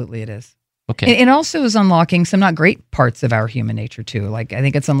 Absolutely it is. Okay. It also is unlocking some not great parts of our human nature too. Like I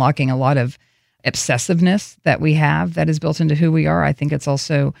think it's unlocking a lot of obsessiveness that we have that is built into who we are. I think it's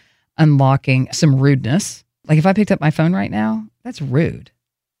also unlocking some rudeness. Like if I picked up my phone right now, that's rude.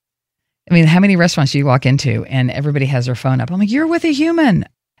 I mean, how many restaurants do you walk into and everybody has their phone up? I'm like, you're with a human.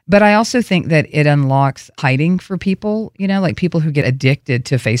 But I also think that it unlocks hiding for people, you know, like people who get addicted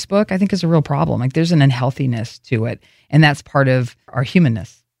to Facebook, I think is a real problem. Like there's an unhealthiness to it. And that's part of our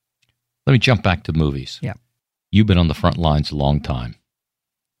humanness. Let me jump back to movies. Yeah. You've been on the front lines a long time.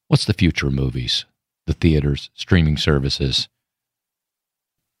 What's the future of movies? The theaters, streaming services?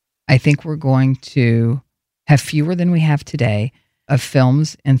 I think we're going to have fewer than we have today of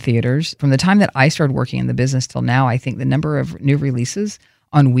films in theaters. From the time that I started working in the business till now, I think the number of new releases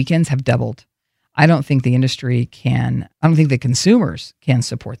on weekends have doubled. I don't think the industry can, I don't think the consumers can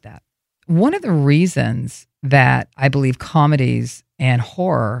support that. One of the reasons that I believe comedies and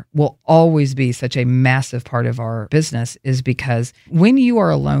horror will always be such a massive part of our business is because when you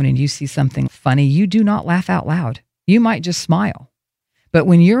are alone and you see something funny, you do not laugh out loud. You might just smile. But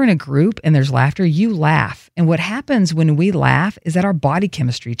when you're in a group and there's laughter, you laugh. And what happens when we laugh is that our body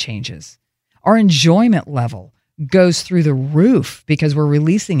chemistry changes. Our enjoyment level goes through the roof because we're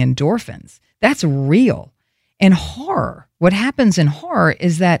releasing endorphins. That's real. And horror, what happens in horror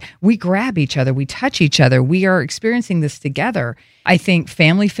is that we grab each other, we touch each other, we are experiencing this together. I think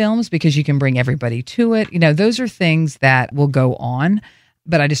family films, because you can bring everybody to it, those are things that will go on.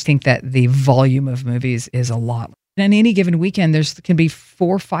 But I just think that the volume of movies is a lot. On any given weekend, there can be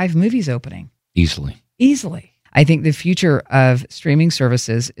 4 or 5 movies opening. Easily. I think the future of streaming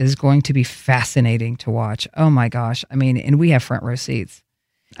services is going to be fascinating to watch. Oh my gosh. And we have front row seats.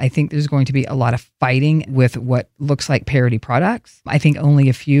 I think there's going to be a lot of fighting with what looks like parody products. I think only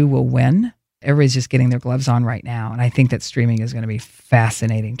a few will win. Everybody's just getting their gloves on right now. And I think that streaming is going to be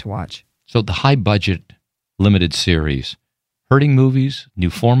fascinating to watch. So the high budget, limited series, hurting movies, new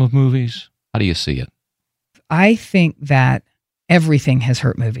form of movies? How do you see it? I think that everything has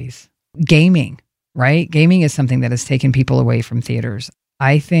hurt movies. Gaming, right? Gaming is something that has taken people away from theaters.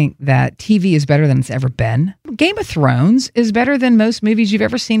 I think that TV is better than it's ever been. Game of Thrones is better than most movies you've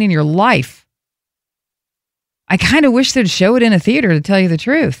ever seen in your life. I kind of wish they'd show it in a theater, to tell you the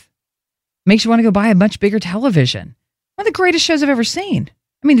truth. Makes you want to go buy a much bigger television. One of the greatest shows I've ever seen.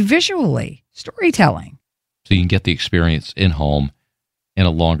 Visually, storytelling. So you can get the experience in home and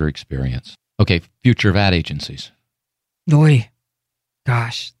a longer experience. Okay, future of ad agencies. Oy.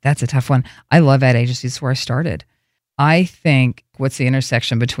 Gosh, that's a tough one. I love ad agencies. It's where I started. I think what's the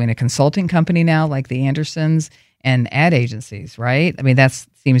intersection between a consulting company now, like the Andersons, and ad agencies, right? That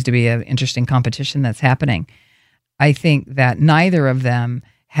seems to be an interesting competition that's happening. I think that neither of them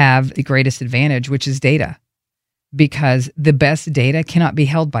have the greatest advantage, which is data, because the best data cannot be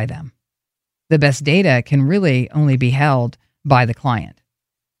held by them. The best data can really only be held by the client.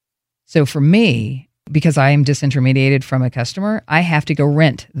 So for me, because I am disintermediated from a customer, I have to go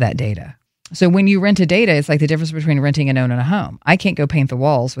rent that data. So when you rent a data, it's like the difference between renting and owning a home. I can't go paint the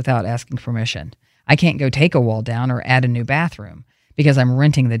walls without asking permission. I can't go take a wall down or add a new bathroom because I'm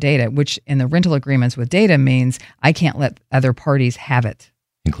renting the data, which in the rental agreements with data means I can't let other parties have it.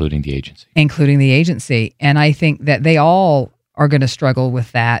 Including the agency. And I think that they all are going to struggle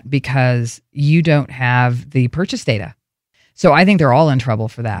with that because you don't have the purchase data. So I think they're all in trouble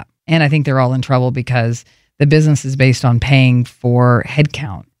for that. And I think they're all in trouble because the business is based on paying for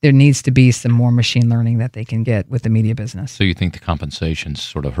headcount. There needs to be some more machine learning that they can get with the media business. So you think the compensation's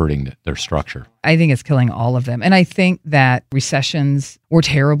sort of hurting their structure? I think it's killing all of them. And I think that recessions were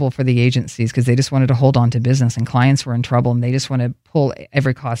terrible for the agencies because they just wanted to hold on to business and clients were in trouble and they just want to pull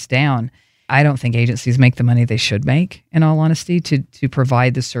every cost down. I don't think agencies make the money they should make, in all honesty, to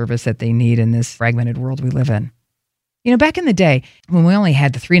provide the service that they need in this fragmented world we live in. Back in the day, when we only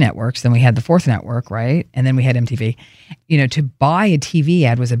had the 3 networks, then we had the 4th network, right? And then we had MTV. To buy a TV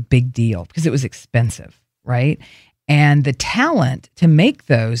ad was a big deal because it was expensive, right? And the talent to make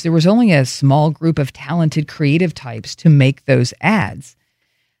those, there was only a small group of talented creative types to make those ads.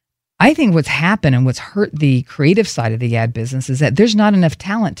 I think what's happened and what's hurt the creative side of the ad business is that there's not enough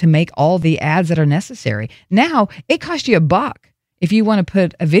talent to make all the ads that are necessary. Now, it costs you $1 if you want to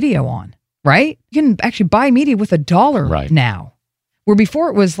put a video on. Right? You can actually buy media with $1 now, where before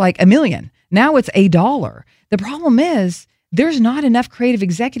it was like $1 million. Now it's $1. The problem is there's not enough creative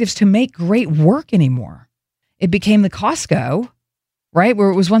executives to make great work anymore. It became the Costco, right?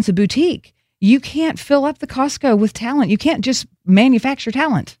 Where it was once a boutique. You can't fill up the Costco with talent. You can't just manufacture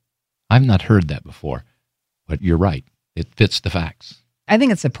talent. I've not heard that before, but you're right. It fits the facts. I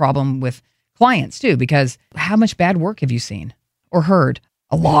think it's a problem with clients too, because how much bad work have you seen or heard?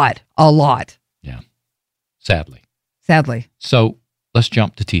 A lot. Yeah. Sadly. So let's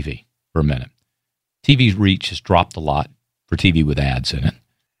jump to TV for a minute. TV's reach has dropped a lot for TV with ads in it.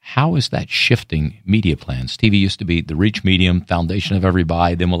 How is that shifting media plans? TV used to be the reach medium, foundation of every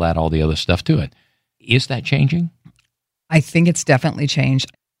buy, then we'll add all the other stuff to it. Is that changing? I think it's definitely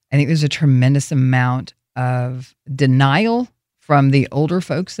changed. I think there's a tremendous amount of denial from the older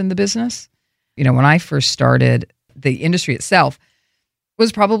folks in the business. When I first started, the industry itself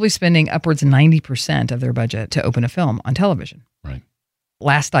was probably spending upwards of 90% of their budget to open a film on television. Right.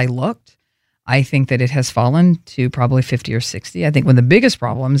 Last I looked, I think that it has fallen to probably 50 or 60. I think one of the biggest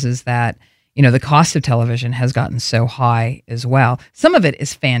problems is that, the cost of television has gotten so high as well. Some of it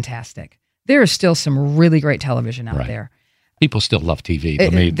is fantastic. There is still some really great television out there. People still love TV.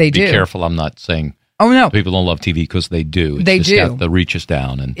 Let me they be do. careful. I'm not saying people don't love TV because they do. It's they just do. Got the reaches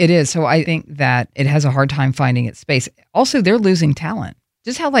down. And it is. So I think that it has a hard time finding its space. Also, they're losing talent.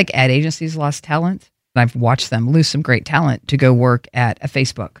 Just how like ad agencies lost talent. I've watched them lose some great talent to go work at a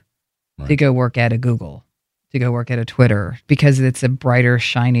Facebook, to go work at a Google, to go work at a Twitter, because it's a brighter,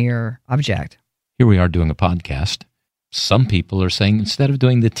 shinier object. Here we are doing a podcast. Some people are saying instead of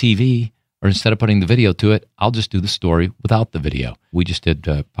doing the TV or instead of putting the video to it, I'll just do the story without the video. We just did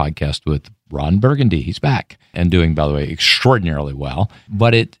a podcast with Ron Burgundy. He's back and doing, by the way, extraordinarily well.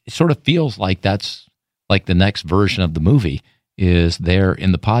 But it sort of feels like that's like the next version of the movie is there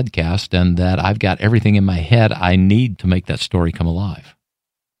in the podcast, and that I've got everything in my head I need to make that story come alive.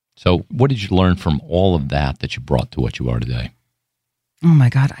 So what did you learn from all of that you brought to what you are today? Oh my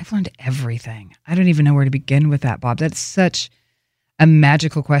God, I've learned everything. I don't even know where to begin with that, Bob. That's such a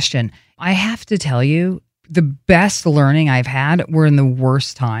magical question. I have to tell you, the best learning I've had were in the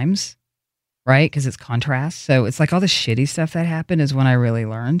worst times, right? Because it's contrast. So it's like all the shitty stuff that happened is when I really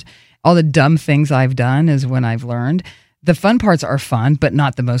learned. All the dumb things I've done is when I've learned. The fun parts are fun, but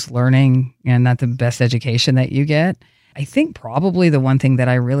not the most learning and not the best education that you get. I think probably the one thing that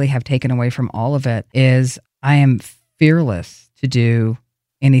I really have taken away from all of it is I am fearless to do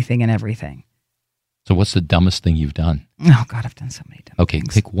anything and everything. So what's the dumbest thing you've done? Oh God, I've done so many dumb things. Okay,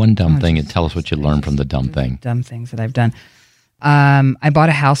 pick one dumb thing and tell us what you learned from the dumb thing. Dumb things that I've done. I bought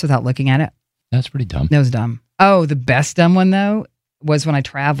a house without looking at it. That's pretty dumb. That was dumb. Oh, the best dumb one though was when I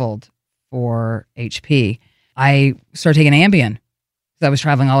traveled for HP. I started taking Ambien because I was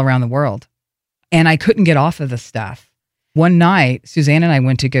traveling all around the world, and I couldn't get off of the stuff. One night, Suzanne and I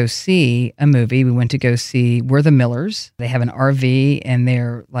went to go see a movie. We went to go see We're the Millers. They have an RV, and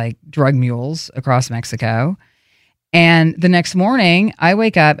they're like drug mules across Mexico. And the next morning, I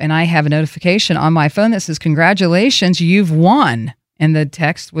wake up, and I have a notification on my phone that says, "Congratulations, you've won." And the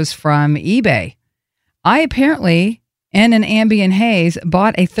text was from eBay. I apparently, in an Ambien haze,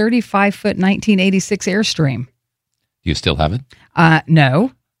 bought a 35-foot 1986 Airstream. Do you still have it?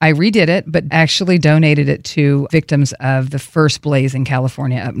 No. I redid it, but actually donated it to victims of the first blaze in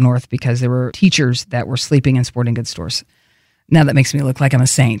California up north because there were teachers that were sleeping in sporting goods stores. Now that makes me look like I'm a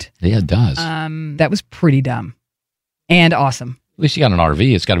saint. Yeah, it does. That was pretty dumb and awesome. At least you got an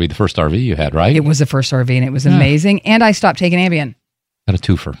RV. It's got to be the first RV you had, right? It was the first RV, and it was amazing. And I stopped taking Ambien. Got a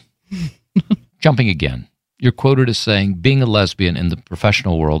twofer. Jumping again. You're quoted as saying, being a lesbian in the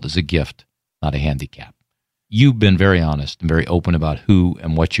professional world is a gift, not a handicap. You've been very honest and very open about who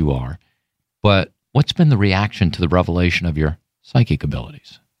and what you are. But what's been the reaction to the revelation of your psychic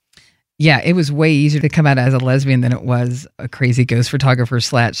abilities? Yeah, it was way easier to come out as a lesbian than it was a crazy ghost photographer /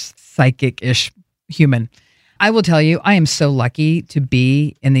 psychic-ish human. I will tell you, I am so lucky to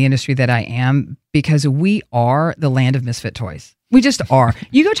be in the industry that I am because we are the land of misfit toys. We just are.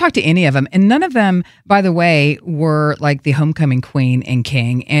 You go talk to any of them, and none of them, by the way, were like the homecoming queen and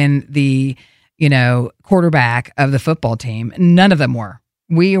king and the, quarterback of the football team. None of them were.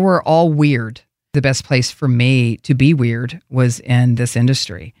 We were all weird. The best place for me to be weird was in this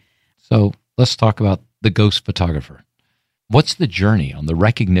industry. So let's talk about the ghost photographer. What's the journey on the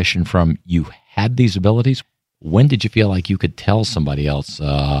recognition from you had these abilities? When did you feel like you could tell somebody else,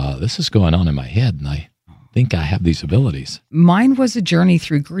 this is going on in my head and I think I have these abilities? Mine was a journey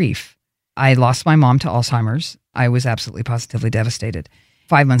through grief. I lost my mom to Alzheimer's. I was absolutely positively devastated.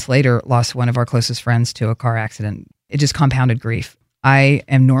 5 months later, lost one of our closest friends to a car accident. It just compounded grief. I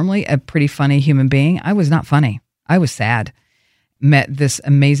am normally a pretty funny human being. I was not funny. I was sad. Met this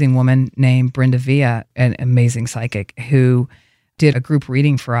amazing woman named Brenda Villa, an amazing psychic, who did a group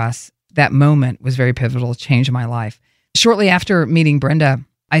reading for us. That moment was very pivotal, changed my life. Shortly after meeting Brenda,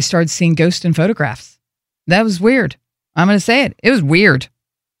 I started seeing ghosts in photographs. That was weird. I'm going to say it. It was weird.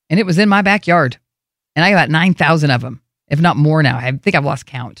 And it was in my backyard. And I got 9,000 of them, if not more now. I think I've lost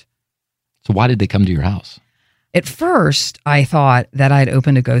count. So why did they come to your house? At first, I thought that I'd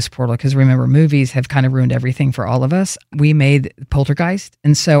opened a ghost portal because remember, movies have kind of ruined everything for all of us. We made Poltergeist.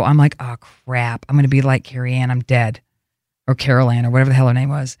 And so I'm like, oh, crap. I'm going to be like Carrie Ann. I'm dead. Or Carol Ann or whatever the hell her name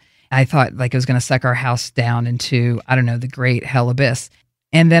was. I thought like it was going to suck our house down into, I don't know, the great hell abyss.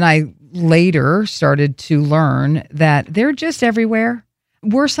 And then I later started to learn that they're just everywhere.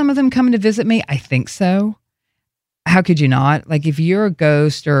 Were some of them coming to visit me? I think so. How could you not? Like if you're a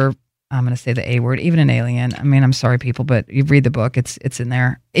ghost or I'm going to say the A word, even an alien. I mean, I'm sorry, people, but you read the book. It's in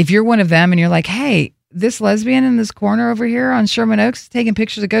there. If you're one of them and you're like, hey, this lesbian in this corner over here on Sherman Oaks taking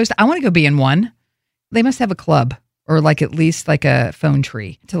pictures of ghosts. I want to go be in one. They must have a club or like at least like a phone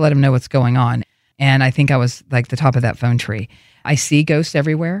tree to let them know what's going on. And I think I was like the top of that phone tree. I see ghosts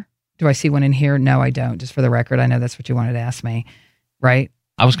everywhere. Do I see one in here? No, I don't. Just for the record, I know that's what you wanted to ask me, right?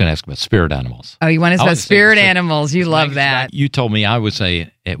 I was going to ask about spirit animals. Oh, you want to ask about spirit animals? You love that. You told me I was an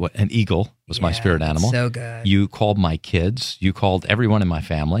eagle was my spirit animal. So good. You called my kids. You called everyone in my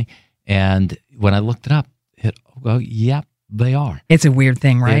family. And when I looked it up, yep, they are. It's a weird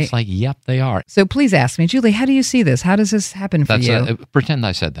thing, right? It's like, yep, they are. So please ask me, Julie, how do you see this? How does this happen for you? Pretend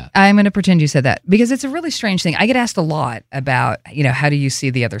I said that. I'm going to pretend you said that because it's a really strange thing. I get asked a lot about, how do you see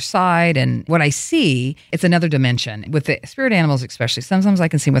the other side? And what I see, it's another dimension. With the spirit animals especially, sometimes I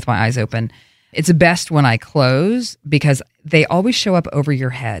can see with my eyes open. It's best when I close because they always show up over your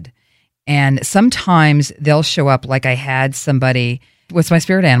head. And sometimes they'll show up like I had somebody, what's my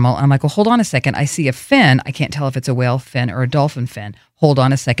spirit animal? I'm like, well, hold on a second. I see a fin. I can't tell if it's a whale fin or a dolphin fin. Hold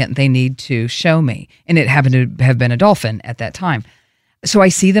on a second. They need to show me. And it happened to have been a dolphin at that time. So I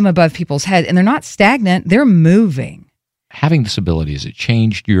see them above people's head and they're not stagnant. They're moving. Having this ability, has it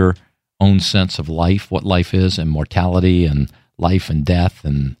changed your own sense of life, what life is and mortality and life and death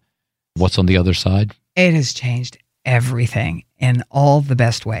and what's on the other side? It has changed everything in all the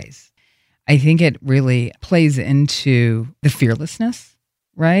best ways. I think it really plays into the fearlessness,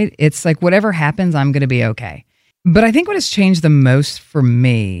 right? It's like whatever happens, I'm going to be okay. But I think what has changed the most for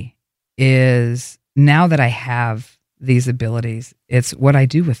me is now that I have these abilities, it's what I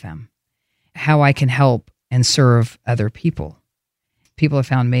do with them, how I can help and serve other people. People have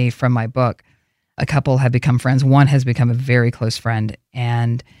found me from my book. A couple have become friends. One has become a very close friend.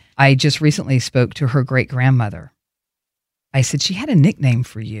 And I just recently spoke to her great-grandmother. I said, she had a nickname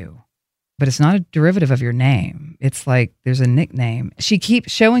for you. But it's not a derivative of your name. It's like there's a nickname. She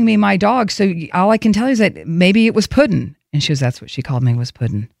keeps showing me my dog. So all I can tell you is that maybe it was Puddin'. And she goes, that's what she called me, was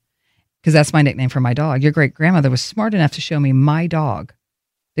Puddin'. Because that's my nickname for my dog. Your great-grandmother was smart enough to show me my dog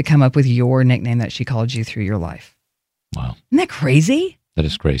to come up with your nickname that she called you through your life. Wow. Isn't that crazy? That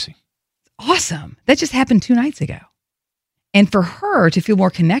is crazy. Awesome. That just happened 2 nights ago. And for her to feel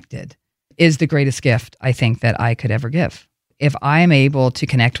more connected is the greatest gift I think that I could ever give. If I am able to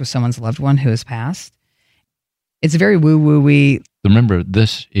connect with someone's loved one who has passed, it's very woo-woo-y. Remember,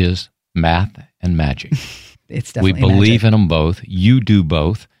 this is math and magic. It's definitely We believe magic. in them both. You do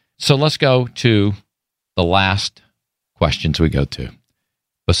both. So let's go to the last questions we go to.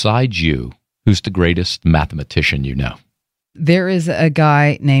 Besides you, who's the greatest mathematician you know? There is a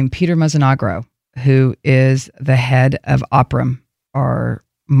guy named Peter Mazzanagro who is the head of Oprum, our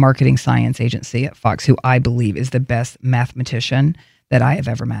marketing science agency at Fox, who I believe is the best mathematician that I have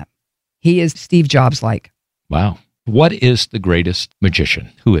ever met. He is Steve Jobs-like. Wow. What is the greatest magician?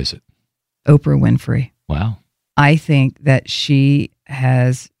 Who is it? Oprah Winfrey. Wow. I think that she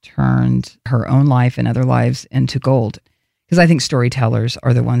has turned her own life and other lives into gold. Because I think storytellers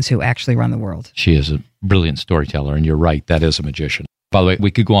are the ones who actually run the world. She is a brilliant storyteller, and you're right, that is a magician. By the way,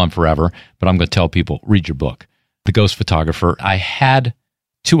 we could go on forever, but I'm going to tell people, read your book, The Ghost Photographer. I had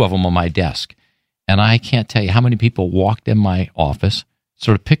 2 of them on my desk, and I can't tell you how many people walked in my office,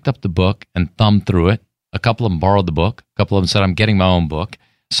 sort of picked up the book and thumbed through it. A couple of them borrowed the book. A couple of them said, I'm getting my own book.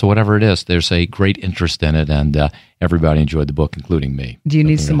 So whatever it is, there's a great interest in it, and everybody enjoyed the book, including me. Do you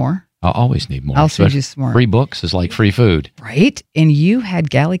need some more? I'll always need more. I'll send you some more. Free books is like free food. Right? And you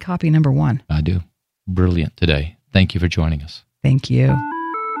had galley copy number 1. I do. Brilliant today. Thank you for joining us. Thank you.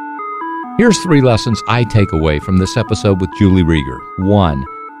 Here's 3 lessons I take away from this episode with Julie Rieger. 1,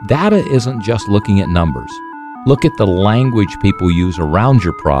 data isn't just looking at numbers. Look at the language people use around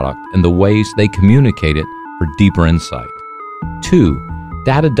your product and the ways they communicate it for deeper insight. 2,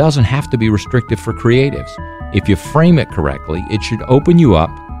 data doesn't have to be restrictive for creatives. If you frame it correctly, it should open you up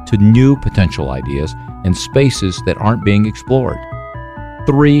to new potential ideas and spaces that aren't being explored.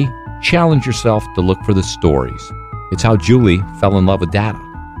 3, challenge yourself to look for the stories. It's how Julie fell in love with data,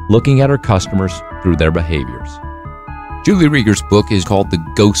 looking at her customers through their behaviors. Julie Rieger's book is called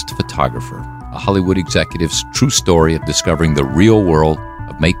The Ghost Photographer, a Hollywood executive's true story of discovering the real world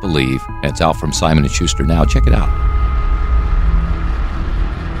of make-believe, and it's out from Simon & Schuster now. Check it out.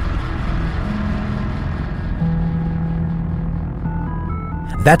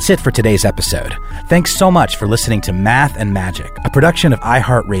 That's it for today's episode. Thanks so much for listening to Math and Magic, a production of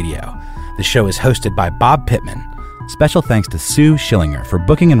iHeartRadio. The show is hosted by Bob Pittman. Special thanks to Sue Schillinger for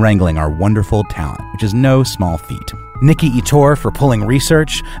booking and wrangling our wonderful talent, which is no small feat. Nikki Ettore for pulling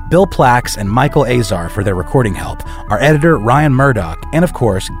research, Bill Plax and Michael Azar for their recording help, our editor Ryan Murdoch, and of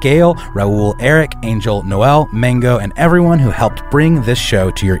course, Gail, Raul, Eric, Angel, Noel, Mango, and everyone who helped bring this show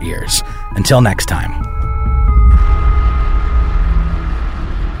to your ears. Until next time.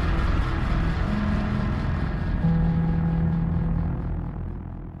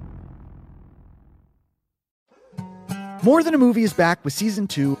 More Than a Movie is back with Season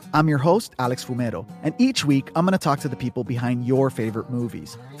 2. I'm your host, Alex Fumero, and each week I'm going to talk to the people behind your favorite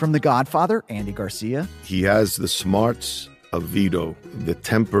movies. From The Godfather, Andy Garcia. He has the smarts of Vito, the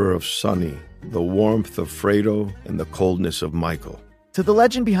temper of Sonny, the warmth of Fredo, and the coldness of Michael. To the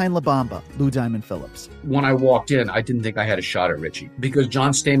legend behind La Bamba, Lou Diamond Phillips. When I walked in, I didn't think I had a shot at Richie because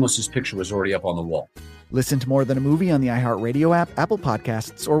John Stamos' picture was already up on the wall. Listen to More Than a Movie on the iHeartRadio app, Apple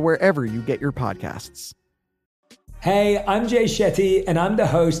Podcasts, or wherever you get your podcasts. Hey, I'm Jay Shetty, and I'm the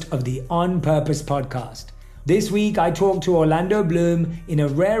host of the On Purpose podcast. This week, I talked to Orlando Bloom in a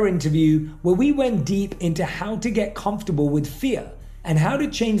rare interview where we went deep into how to get comfortable with fear and how to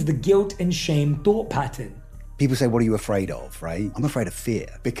change the guilt and shame thought pattern. People say, what are you afraid of, right? I'm afraid of fear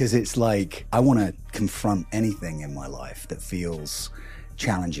because it's like I want to confront anything in my life that feels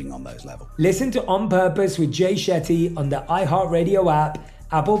challenging on those levels. Listen to On Purpose with Jay Shetty on the iHeartRadio app,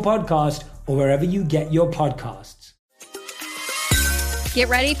 Apple Podcast, or wherever you get your podcasts. Get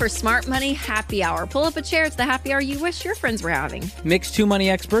ready for Smart Money Happy Hour. Pull up a chair. It's the happy hour you wish your friends were having. Mix two money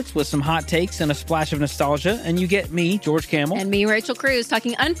experts with some hot takes and a splash of nostalgia, and you get me, George Camel. And me, Rachel Cruz,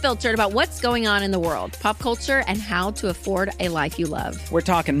 talking unfiltered about what's going on in the world, pop culture, and how to afford a life you love. We're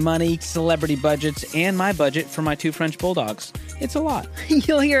talking money, celebrity budgets, and my budget for my two French bulldogs. It's a lot.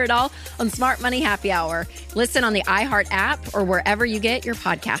 You'll hear it all on Smart Money Happy Hour. Listen on the iHeart app or wherever you get your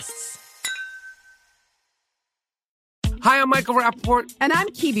podcasts. Hi, I'm Michael Rappaport. And I'm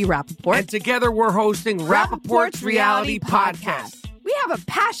Kibi Rappaport. And together we're hosting Rappaport's Reality Podcast. We have a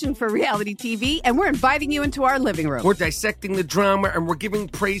passion for reality TV, and we're inviting you into our living room. We're dissecting the drama, and we're giving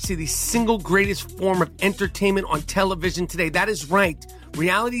praise to the single greatest form of entertainment on television today. That is right.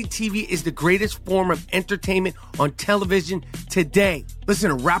 Reality TV is the greatest form of entertainment on television today.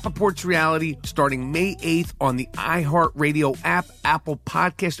 Listen to Rappaport's Reality starting May 8th on the iHeartRadio app, Apple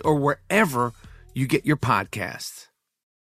Podcast, or wherever you get your podcasts.